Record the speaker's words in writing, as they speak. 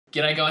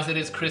G'day guys, it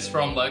is Chris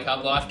from Low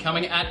Carb Life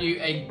coming at you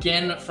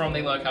again from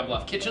the Low Carb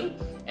Life kitchen,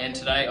 and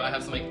today I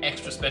have something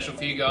extra special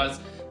for you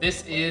guys.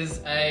 This is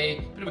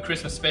a bit of a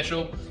Christmas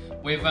special.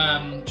 We've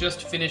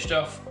just finished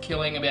off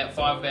killing about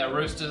 5 of our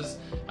roosters,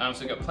 so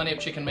we've got plenty of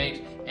chicken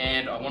meat,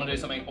 and I want to do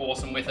something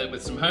awesome with it,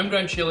 with some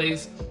homegrown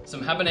chilies,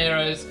 some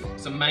habaneros,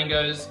 some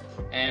mangoes,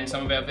 and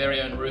some of our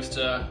very own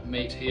rooster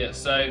meat here.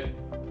 So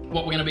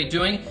what we're going to be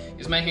doing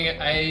is making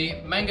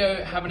a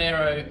mango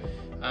habanero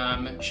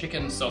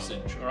chicken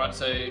sausage. Alright,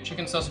 so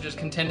chicken sausages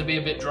can tend to be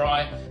a bit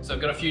dry, so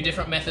I've got a few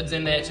different methods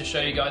in there to show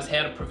you guys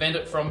how to prevent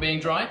it from being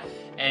dry,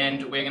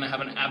 and we're going to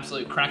have an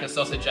absolute cracker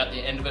sausage at the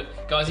end of it.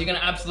 Guys, you're going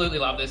to absolutely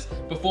love this.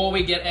 Before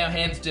we get our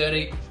hands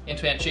dirty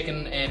into our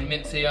chicken and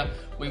mince here,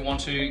 we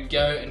want to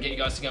go and get you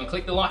guys to go and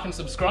click the like and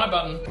subscribe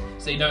button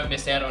so you don't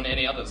miss out on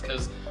any others,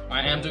 because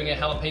I am doing a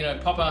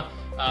jalapeno popper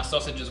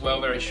sausage as well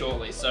very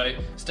shortly, so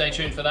stay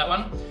tuned for that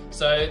one.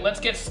 So let's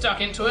get stuck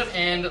into it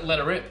and let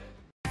it rip.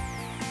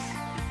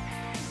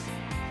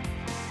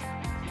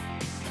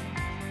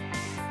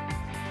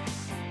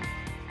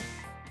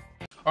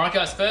 Alright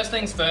guys, first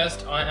things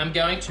first, I am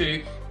going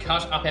to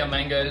cut up our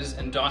mangoes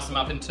and dice them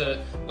up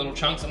into little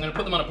chunks. I'm going to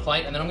put them on a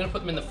plate and then I'm going to put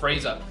them in the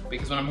freezer,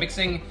 because when I'm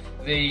mixing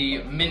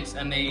the mince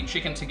and the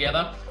chicken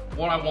together,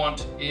 what I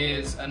want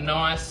is a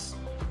nice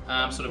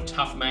sort of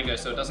tough mango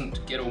so it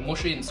doesn't get all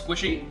mushy and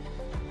squishy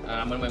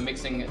when we're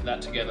mixing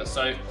that together.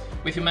 So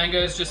with your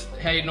mangoes, just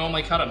how you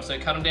normally cut them. So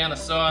cut them down the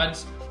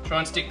sides, try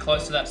and stick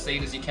close to that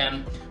seed as you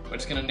can. We're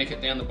just going to nick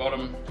it down the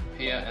bottom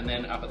here and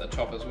then up at the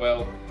top as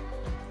well,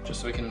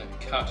 just so we can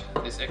cut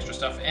this extra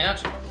stuff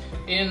out.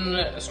 In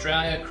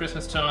Australia,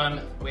 Christmas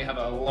time, we have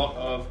a lot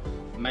of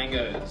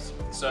mangoes,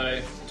 so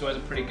it's always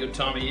a pretty good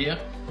time of year,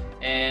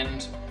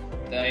 and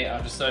they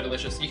are just so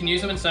delicious. You can use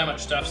them in so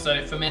much stuff,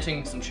 so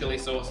fermenting some chili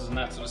sauces and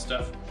that sort of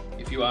stuff,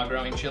 if you are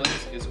growing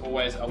chilies, is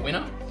always a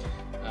winner.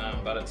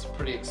 But it's a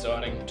pretty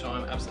exciting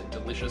time, absolutely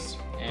delicious,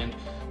 and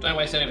don't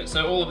waste any of it.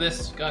 So all of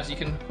this, guys, you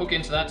can hook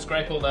into that,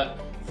 scrape all that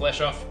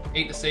flesh off,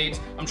 eat the seeds.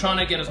 I'm trying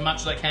to get as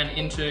much as I can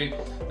into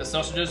the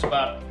sausages,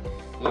 but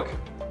look,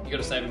 you got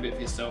to save a bit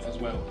for yourself as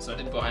well. So I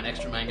did buy an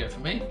extra mango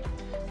for me.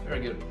 Very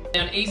good.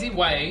 Now, an easy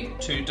way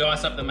to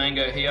dice up the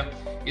mango here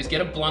is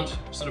get a blunt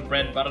sort of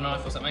bread butter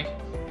knife or something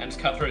and just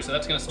cut through. So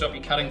that's going to stop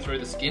you cutting through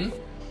the skin.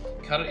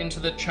 Cut it into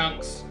the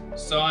chunks,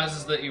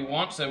 sizes that you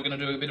want. So we're going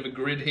to do a bit of a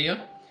grid here,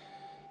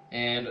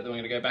 and then we're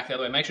going to go back the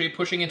other way. Make sure you're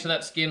pushing into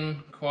that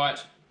skin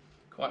quite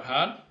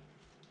hard.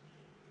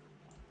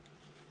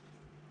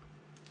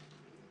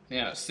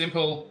 Now,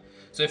 simple.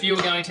 So if you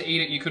were going to eat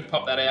it, you could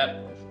pop that out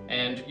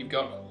and you've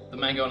got the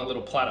mango on a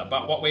little platter.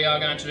 But what we are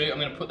going to do, I'm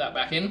going to put that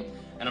back in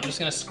and I'm just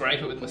going to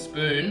scrape it with my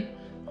spoon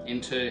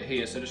into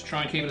here. So just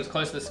try and keep it as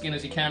close to the skin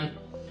as you can.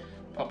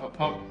 Pop, pop,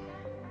 pop.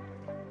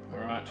 All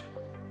right.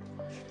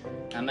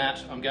 And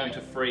that I'm going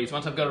to freeze.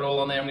 Once I've got it all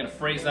on there, I'm going to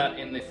freeze that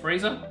in the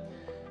freezer,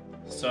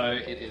 so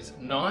it is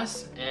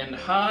nice and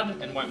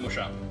hard and won't mush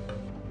up.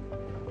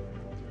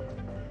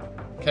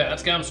 Okay,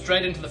 that's going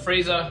straight into the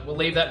freezer. We'll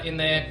leave that in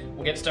there.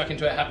 We'll get stuck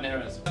into our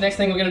habaneros. Next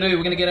thing we're going to do,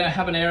 we're going to get our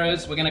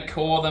habaneros. We're going to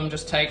core them,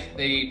 just take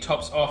the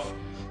tops off,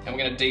 and we're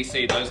going to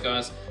de-seed those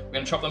guys. We're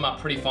going to chop them up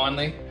pretty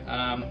finely.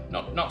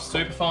 Not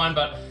super fine,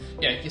 but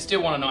yeah, you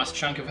still want a nice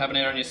chunk of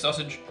habanero in your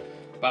sausage,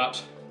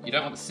 but you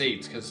don't want the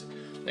seeds because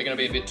they're going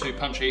to be a bit too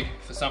punchy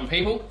for some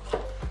people.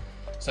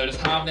 So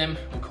just halve them,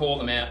 we'll core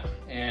them out,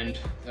 and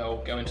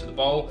they'll go into the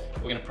bowl.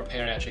 We're going to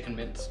prepare our chicken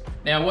mince.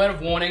 Now, a word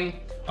of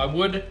warning, I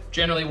would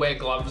generally wear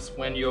gloves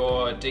when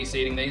you're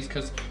de-seeding these,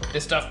 because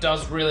this stuff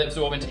does really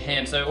absorb into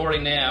hand. So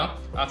already now,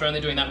 after only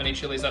doing that many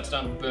chilies, that's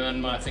starting to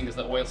burn my fingers,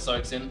 the oil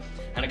soaks in,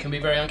 and it can be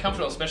very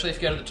uncomfortable, especially if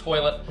you go to the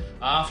toilet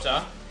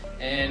after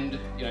and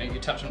you're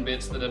touching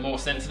bits that are more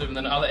sensitive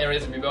than other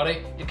areas of your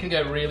body. It can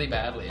go really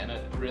badly and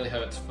it really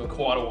hurts for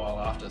quite a while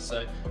after,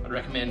 so I'd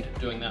recommend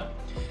doing that.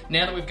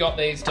 Now that we've got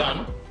these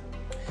done,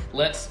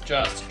 let's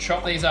just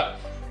chop these up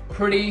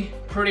pretty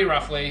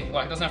roughly.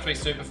 Like, it doesn't have to be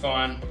super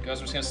fine. Guys,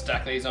 I'm just going to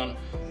stack these on,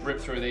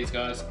 rip through these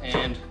guys,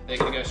 and they're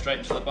going to go straight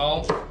into the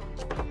bowl.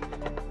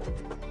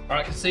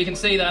 Alright, so you can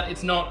see that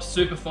it's not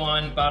super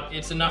fine, but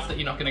it's enough that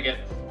you're not going to get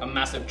a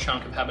massive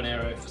chunk of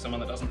habanero for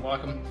someone that doesn't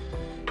like them.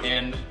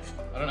 And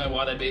I don't know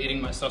why they'd be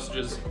eating my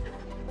sausages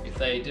if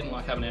they didn't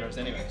like habaneros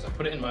anyway, because I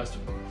put it in most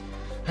of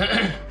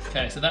them.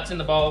 Okay, so that's in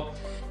the bowl.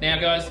 Now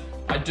guys,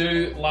 I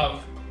do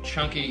love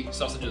chunky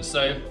sausages.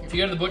 So if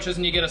you go to the butcher's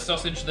and you get a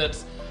sausage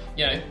that's,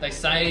 they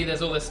say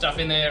there's all this stuff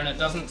in there and it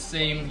doesn't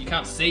seem, you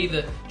can't see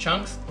the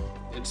chunks,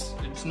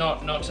 it's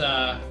not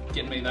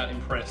getting me that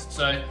impressed.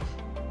 So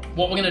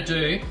what we're going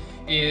to do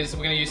is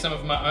we're going to use some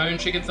of my own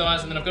chicken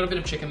thighs, and then I've got a bit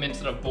of chicken mince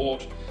that I've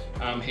bought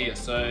here.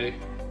 So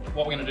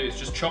what we're going to do is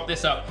just chop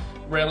this up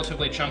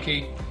relatively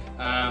chunky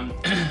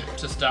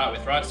to start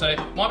with, right? So it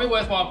might be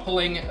worthwhile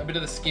pulling a bit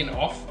of the skin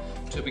off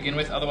to begin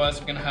with, otherwise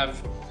we're going to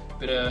have a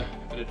bit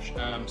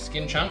of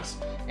skin chunks.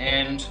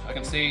 And I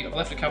can see I've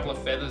left a couple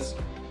of feathers,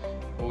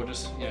 or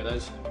just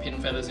those pin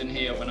feathers in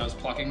here when I was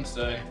plucking,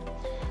 so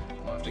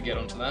I'll have to get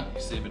onto that.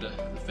 You see a bit of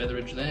the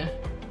featherage there.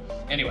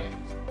 Anyway,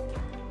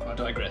 I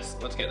digress.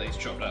 Let's get these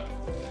chopped up.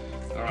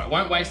 All right,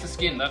 won't waste the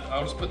skin.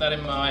 I'll just put that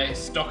in my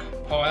stock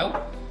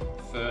pile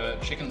for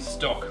chicken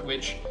stock,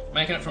 which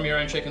making it from your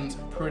own chicken's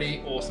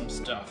pretty awesome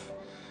stuff.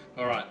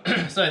 All right,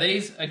 so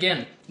these,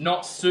 again,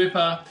 not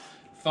super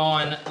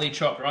finely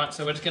chopped, right?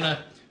 So we're just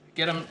gonna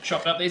get them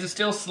chopped up. These are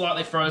still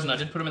slightly frozen. I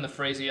did put them in the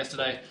freezer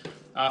yesterday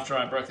after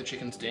I broke the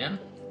chickens down.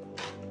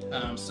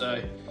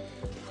 So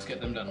let's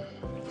get them done.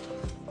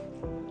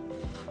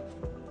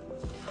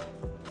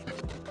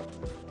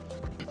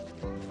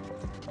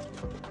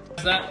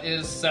 That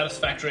is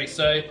satisfactory.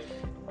 So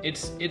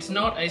it's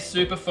not a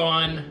super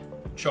fine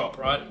chop,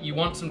 right? You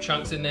want some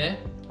chunks in there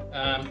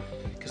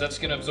because that's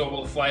going to absorb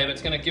all the flavour.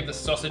 It's going to give the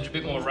sausage a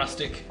bit more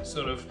rustic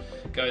sort of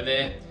go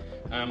there.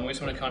 We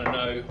just want to kind of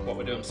know what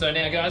we're doing. So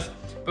now guys,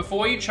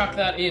 before you chuck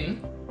that in,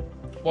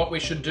 what we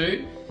should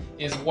do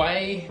is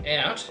weigh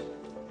out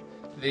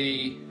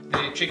the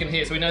chicken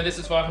here. So we know this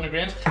is 500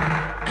 grams.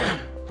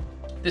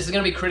 This is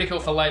going to be critical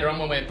for later on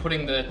when we're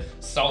putting the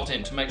salt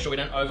in to make sure we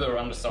don't over or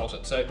under salt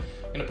it. So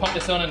I'm going to pop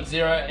this on and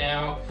zero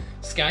our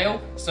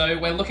scale. So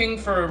we're looking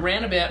for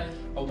around about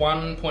a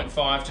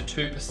 1.5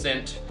 to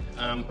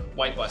 2%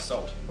 weight by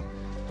salt.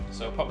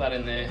 So I'll pop that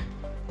in there.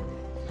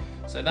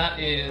 So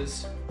that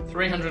is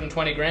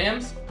 320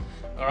 grams.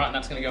 All right, and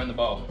that's going to go in the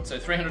bowl. So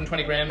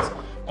 320 grams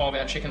of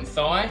our chicken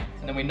thigh,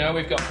 and then we know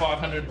we've got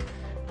 500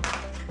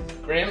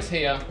 grams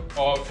here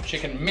of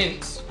chicken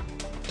mince,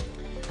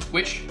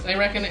 which they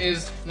reckon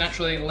is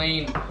naturally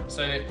lean,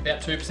 so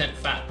about 2%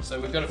 fat. So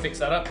we've got to fix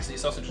that up because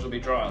these sausages will be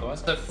dry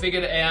otherwise. So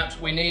figured out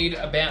we need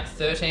about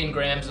 13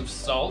 grams of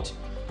salt,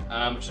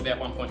 which is about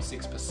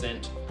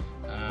 1.6%.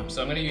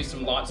 So I'm going to use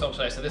some light salt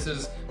today. So this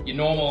is your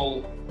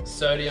normal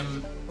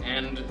sodium,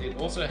 and it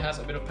also has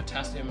a bit of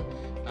potassium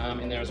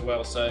in there as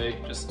well. So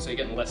just so you're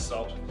getting less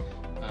salt,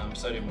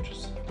 sodium, which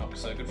is not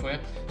so good for you.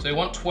 So we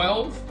want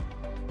 12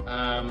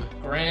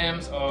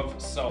 grams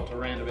of salt,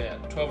 around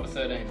about 12 to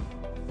 13.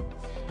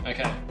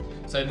 Okay,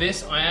 so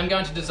this I am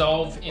going to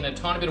dissolve in a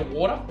tiny bit of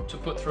water to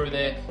put through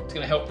there. It's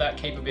going to help that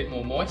keep a bit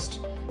more moist.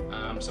 So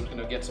I'm just going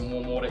to get some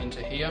warm water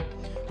into here.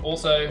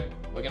 Also,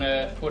 we're going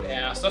to put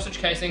our sausage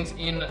casings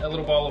in a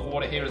little bowl of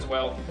water here as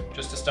well,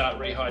 just to start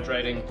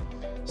rehydrating,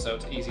 so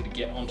it's easy to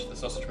get onto the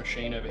sausage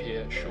machine over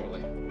here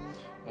shortly.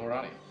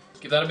 Alrighty,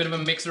 give that a bit of a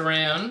mix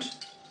around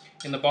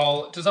in the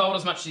bowl. Dissolve it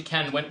as much as you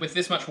can. With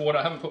this much water,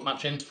 I haven't put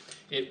much in.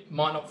 It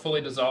might not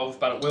fully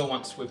dissolve, but it will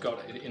once we've got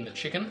it in the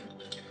chicken.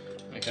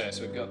 Okay,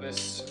 so we've got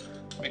this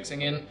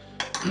mixing in.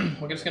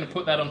 We're just going to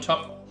put that on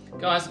top.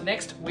 Guys,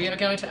 next we are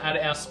going to add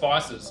our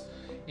spices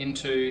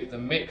into the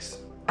mix.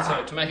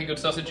 So to make a good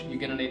sausage, you're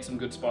going to need some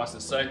good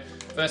spices. So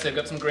first I've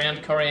got some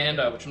ground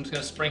coriander, which I'm just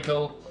going to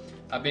sprinkle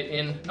a bit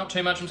in. Not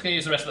too much, I'm just going to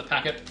use the rest of the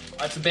packet.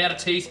 It's about a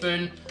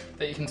teaspoon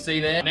that you can see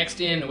there. Next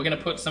in, we're going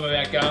to put some of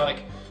our garlic.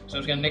 So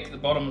I'm just going to nick the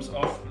bottoms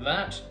off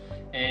that,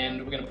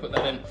 and we're going to put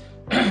that in.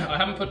 I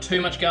haven't put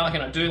too much garlic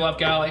in. I do love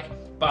garlic,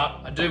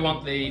 but I do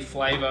want the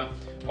flavour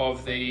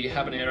of the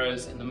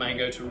habaneros and the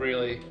mango to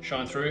really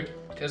shine through,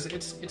 because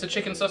it's a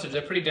chicken sausage.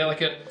 They're pretty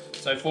delicate,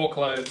 so 4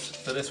 cloves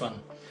for this one.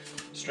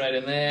 Straight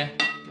in there,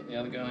 get the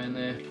other guy in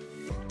there.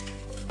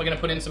 We're going to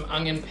put in some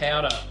onion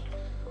powder.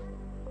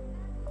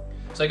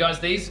 So guys,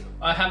 these,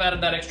 I have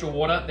added that extra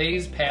water.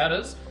 These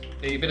powders,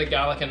 the bit of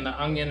garlic and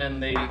the onion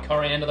and the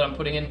coriander that I'm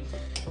putting in,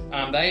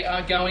 they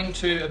are going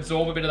to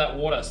absorb a bit of that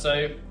water.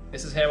 So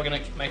this is how we're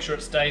going to make sure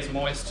it stays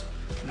moist,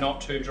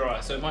 not too dry.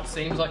 So it might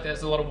seem like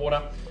there's a lot of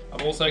water.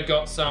 I've also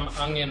got some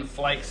onion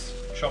flakes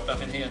chopped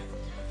up in here.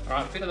 All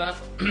right, a bit of that.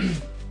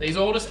 These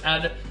all just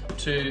add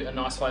to a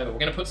nice flavour. We're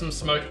going to put some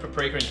smoked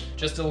paprika in,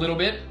 just a little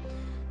bit.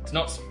 It's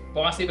not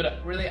spicy, but it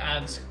really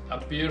adds a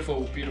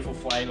beautiful, beautiful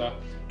flavour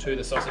to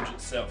the sausage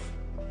itself.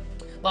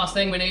 Last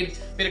thing, we need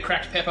a bit of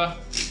cracked pepper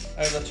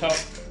over the top.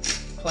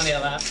 Plenty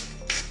of that.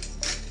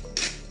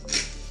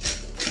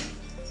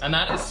 And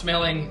that is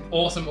smelling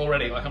awesome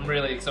already. Like, I'm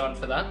really excited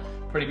for that.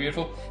 Pretty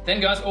beautiful. Then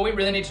guys, all we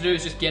really need to do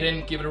is just get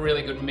in, give it a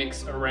really good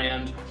mix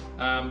around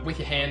with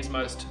your hands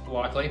most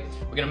likely.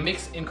 We're gonna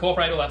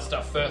incorporate all that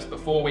stuff first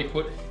before we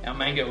put our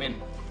mango in.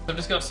 I've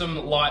just got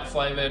some light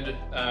flavoured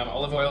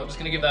olive oil. I'm just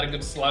gonna give that a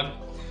good slug.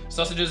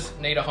 Sausages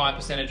need a high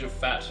percentage of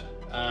fat,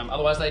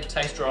 otherwise they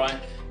taste dry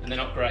and they're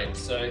not great.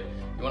 So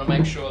you wanna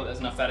make sure that there's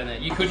enough fat in there.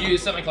 You could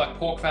use something like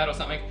pork fat or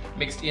something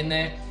mixed in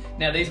there.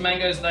 Now these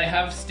mangoes, they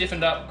have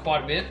stiffened up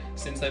quite a bit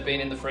since they've been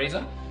in the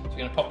freezer. So we're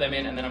gonna pop them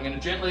in, and then I'm gonna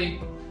gently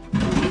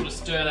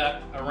stir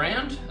that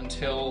around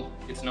until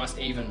it's nice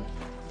even.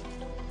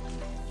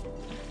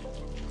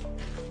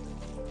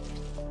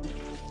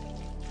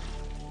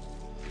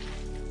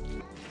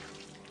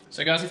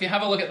 So guys, if you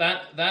have a look at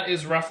that, that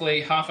is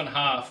roughly half and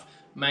half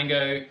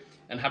mango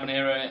and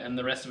habanero, and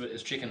the rest of it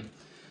is chicken.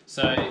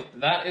 So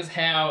that is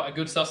how a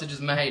good sausage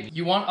is made.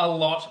 You want a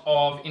lot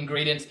of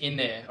ingredients in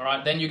there, all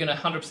right? Then you're gonna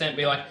 100%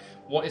 be like,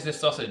 what is this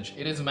sausage?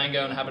 It is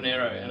mango and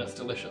habanero, and it's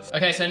delicious.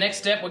 Okay, so next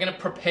step, we're gonna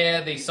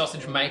prepare the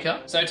sausage maker.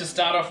 So to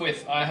start off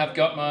with, I have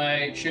got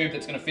my tube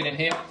that's gonna fit in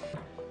here.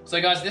 So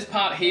guys, this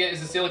part here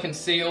is a silicone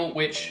seal,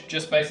 which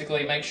just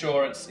basically makes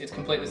sure it's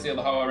completely sealed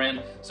the whole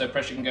around, so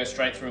pressure can go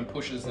straight through and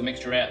pushes the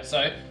mixture out.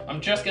 So I'm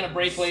just gonna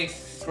briefly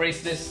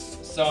grease this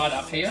side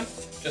up here,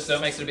 just so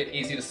it makes it a bit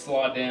easier to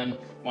slide down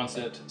once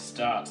it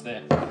starts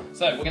there.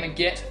 So we're going to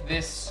get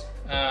this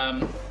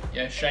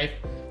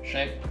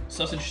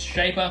sausage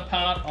shaper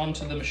part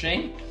onto the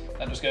machine.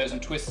 That just goes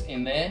and twists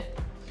in there.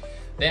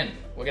 Then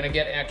we're going to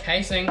get our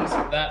casings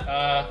that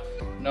are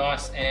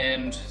nice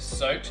and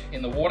soaked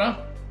in the water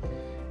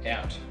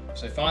out.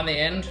 So find the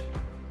end.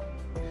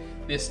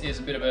 This is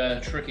a bit of a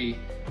tricky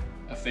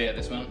affair,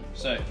 this one.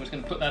 So we're just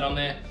going to put that on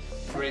there,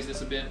 freeze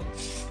this a bit.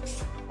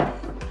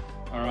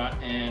 Alright,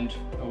 and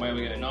away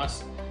we go.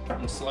 Nice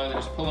and slowly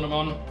just pulling them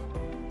on.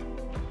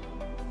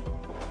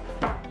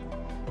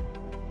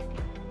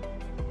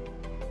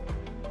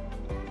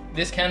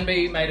 This can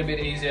be made a bit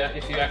easier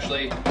if you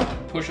actually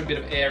push a bit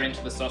of air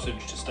into the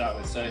sausage to start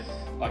with. So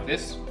like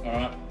this,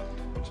 alright,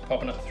 just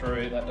popping it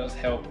through. That does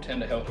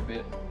tend to help a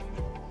bit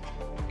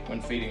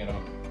when feeding it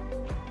on.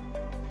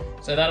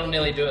 So that'll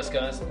nearly do us,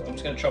 guys. I'm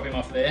just going to chop him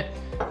off there.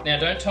 Now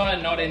don't tie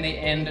a knot in the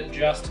end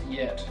just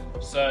yet.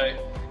 So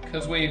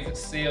because we've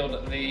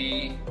sealed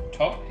the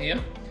top here,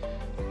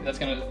 that's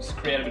going to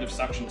create a bit of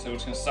suction. So we're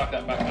just going to suck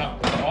that back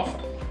up and off.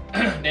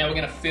 Now we're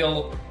going to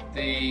fill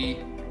the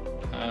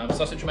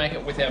sausage maker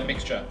with our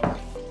mixture.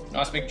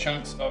 Nice big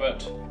chunks of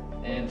it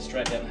and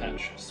straight down the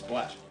hatch,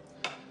 splat.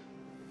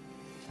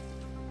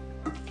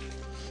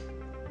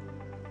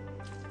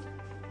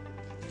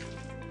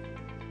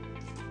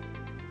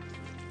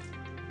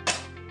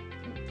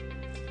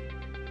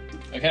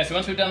 Okay, so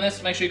once we've done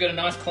this, make sure you've got a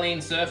nice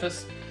clean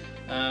surface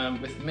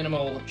with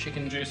minimal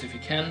chicken juice if you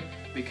can,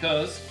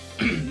 because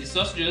your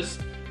sausages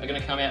are going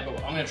to come out, but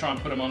I'm going to try and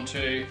put them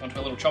onto a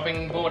little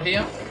chopping board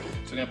here.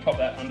 So we're going to pop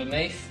that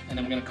underneath and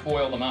then we're going to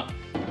coil them up.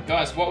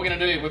 Guys, what we're going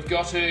to do, we've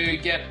got to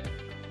get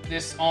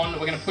this on,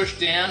 we're going to push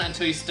down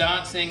until you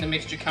start seeing the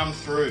mixture come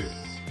through.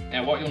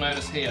 Now what you'll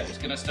notice here, it's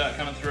going to start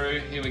coming through,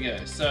 here we go.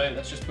 So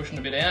that's just pushing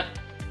a bit out.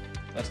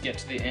 Let's get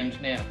to the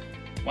end now.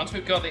 Once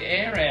we've got the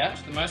air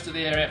out, the most of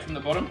the air out from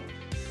the bottom,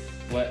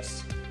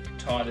 let's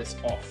tie this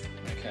off,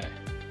 okay.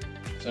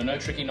 So no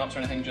tricky knots or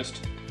anything,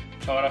 just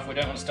tie it off. We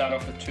don't want to start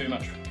off with too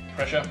much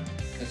pressure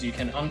because you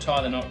can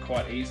untie the knot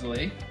quite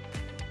easily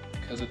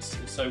because it's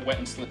so wet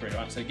and slippery,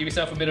 right? So give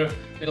yourself a bit of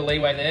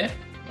leeway there,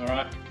 all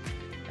right?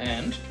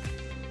 And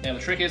now the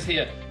trick is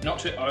here, not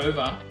to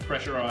over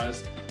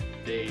pressurize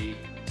the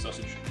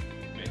sausage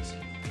bits.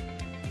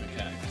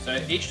 Okay,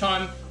 so each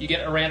time you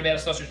get around about a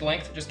sausage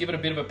length, just give it a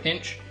bit of a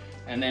pinch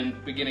and then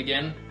begin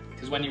again,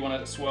 because when you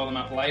want to swirl them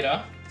up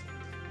later,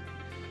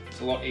 it's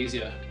a lot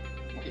easier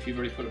if you've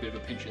already put a bit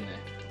of a pinch in there.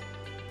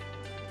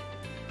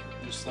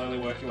 And just slowly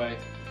work your way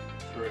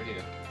through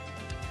here.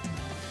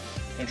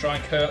 And try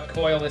and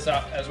coil this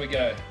up as we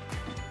go.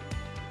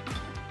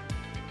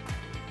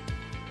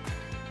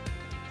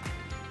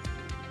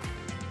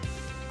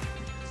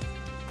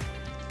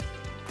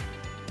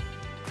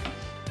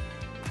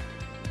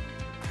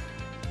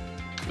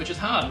 Which is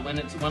hard when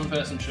it's a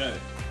one-person show.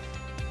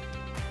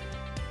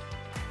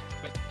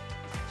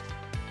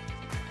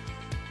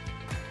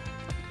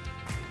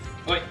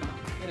 Wait,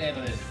 get out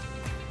of there.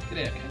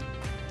 Get out, Ken.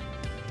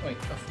 Wait,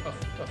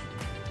 off.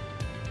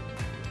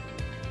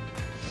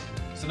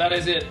 So that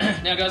is it.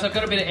 Now guys, I've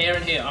got a bit of air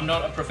in here. I'm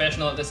not a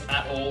professional at this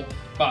at all,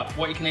 but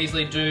what you can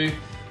easily do,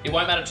 it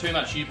won't matter too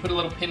much. You put a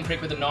little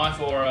pinprick with a knife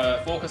or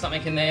a fork or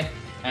something in there,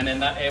 and then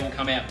that air will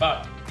come out.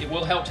 But it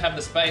will help to have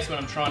the space when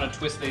I'm trying to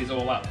twist these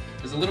all up.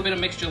 There's a little bit of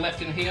mixture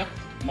left in here.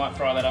 I might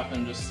fry that up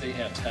and just see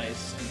how it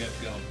tastes and get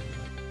it going.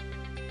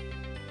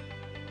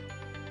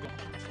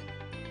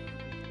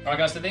 Alright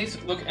guys, so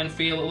these look and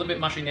feel a little bit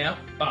mushy now,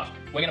 but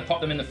we're going to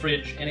pop them in the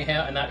fridge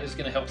anyhow, and that is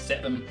going to help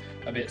set them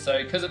a bit.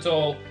 So because it's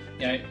all,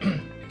 you know,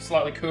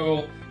 slightly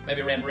cool,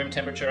 maybe around room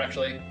temperature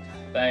actually,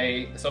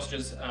 the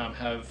sausages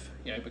have,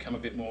 you know, become a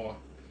bit more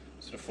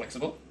sort of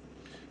flexible.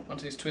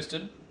 Once it's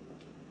twisted,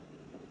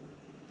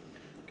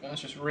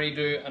 guys, just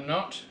redo a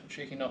knot,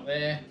 cheeky knot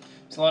there,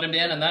 slide them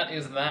down, and that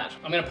is that.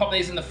 I'm going to pop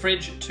these in the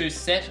fridge to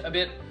set a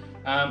bit,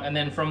 and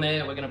then from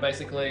there we're going to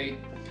basically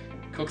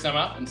cook some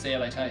up and see how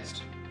they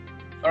taste.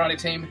 Alrighty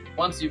team,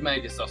 once you've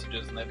made your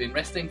sausages and they've been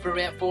resting for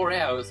about 4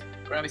 hours,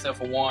 grab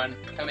yourself a wine,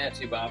 come out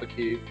to your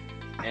barbecue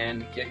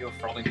and get your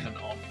Frollington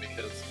on,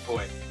 because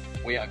boy,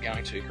 we are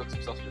going to cook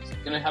some sausages.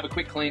 I'm going to have a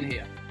quick clean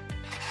here.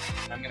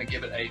 I'm going to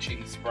give it a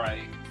chicken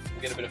spray.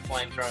 We'll get a bit of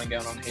flame throwing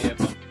going on here,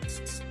 but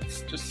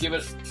just give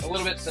it a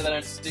little bit so they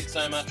don't stick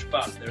so much,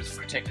 but there is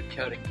a protective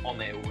coating on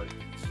there already.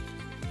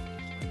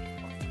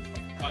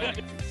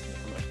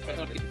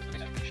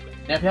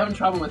 Now if you're having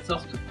trouble with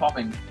sausages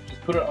popping,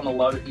 just put it on a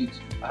low heat.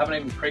 I haven't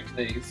even pricked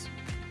these.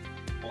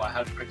 Well, I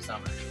have pricked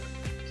some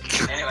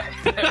actually. Anyway,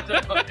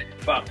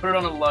 but put it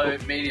on a low,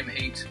 medium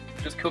heat.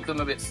 Just cook them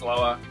a bit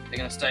slower. They're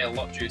going to stay a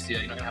lot juicier.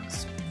 You're not going to have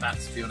the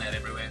fat spewing out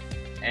everywhere.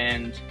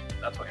 And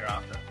that's what you're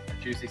after. A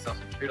juicy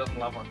sausage. Who doesn't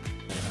love one?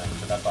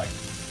 So that's like,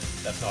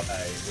 that's not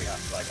a, we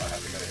have to, like, I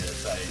have to go here and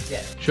say,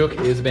 yeah. Shook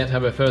is about to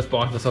have her first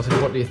bite of the sausage.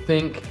 What do you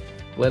think?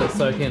 Let it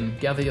soak in.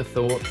 Gather your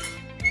thoughts.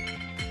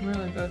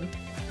 Really good.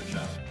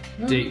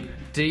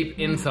 Deep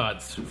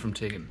insights from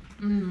Tegan.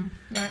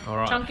 Right. All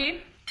right.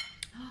 Chunky.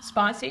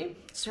 Spicy,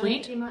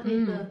 sweet, You might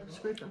need the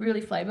scooper.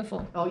 really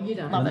flavourful. Oh, you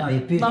don't. Love No,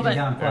 it. you're Love it.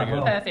 going quite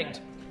well.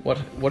 Perfect. What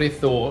are your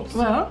thoughts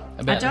Well,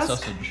 about the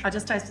sausage? I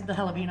just tasted the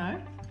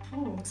jalapeno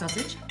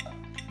sausage,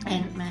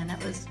 and man,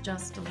 that was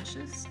just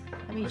delicious.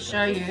 Let me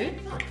show you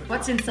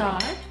what's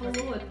inside.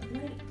 Oh,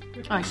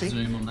 actually,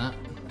 Zoom on that.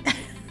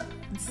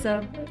 it's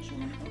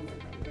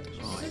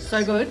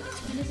so good.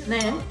 And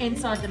then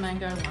inside the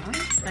mango one,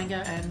 mango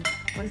and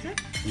what is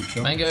it?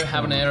 Mango,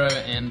 habanero,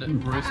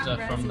 and rooster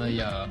from the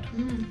yard.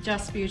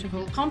 Just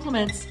beautiful.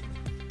 Compliments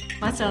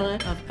my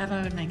salad of avocado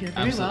and mango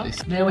very well.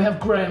 Absolutely. Now we have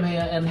Graham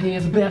here, and he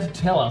is about to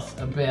tell us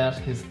about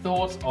his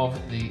thoughts of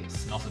the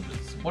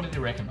sausages. What did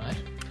you reckon,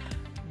 mate?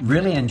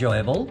 Really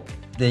enjoyable.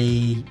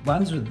 The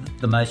ones with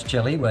the most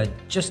chili were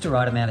just the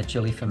right amount of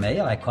chili for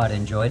me. I quite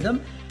enjoyed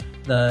them.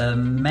 The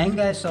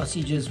mango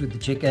sausages with the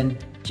chicken,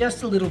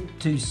 just a little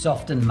too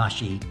soft and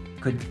mushy.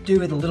 Could do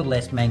with a little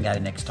less mango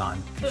next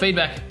time.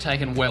 Feedback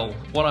taken well.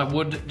 What I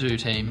would do,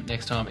 team,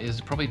 next time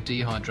is probably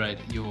dehydrate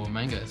your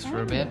mangoes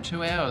for about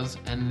 2 hours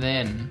and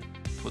then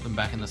put them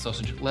back in the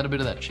sausage. Let a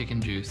bit of that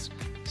chicken juice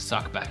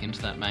suck back into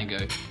that mango,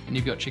 and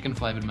you've got chicken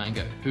flavoured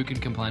mango. Who can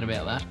complain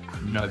about that?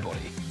 Nobody.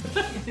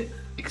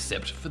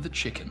 Except for the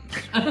chicken.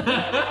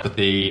 With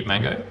the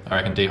mango, I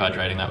reckon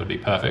dehydrating that would be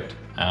perfect.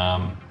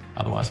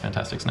 Otherwise,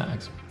 fantastic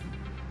snacks.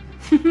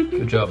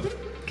 Good job.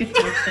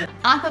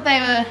 I thought they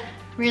were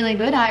really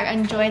good. I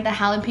enjoyed the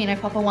jalapeno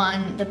popper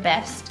one the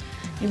best,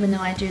 even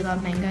though I do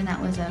love mango, and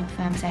that was a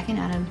firm second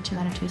out of 2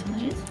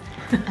 sausages.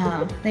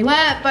 They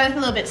were both a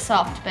little bit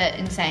soft, but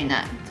in saying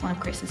that, it's one of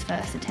Chris's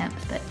first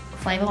attempts, but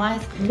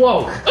flavour-wise.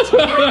 Whoa!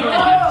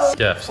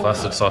 Yeah,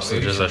 flaccid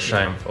sausages are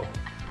shameful.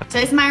 So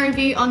this is my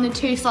review on the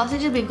 2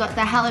 sausages. We've got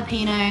the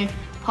jalapeno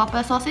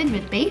popper sausage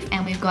with beef,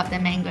 and we've got the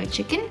mango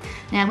chicken.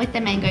 Now with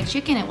the mango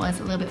chicken, it was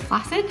a little bit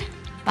flaccid,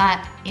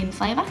 but in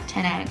flavour,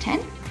 10 out of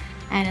 10.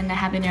 And in the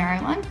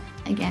habanero one,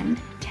 again,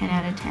 10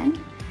 out of 10.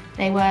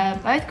 They were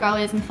both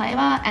growlers in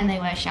flavour, and they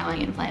were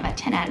showing in flavour,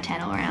 10 out of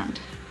 10 all around.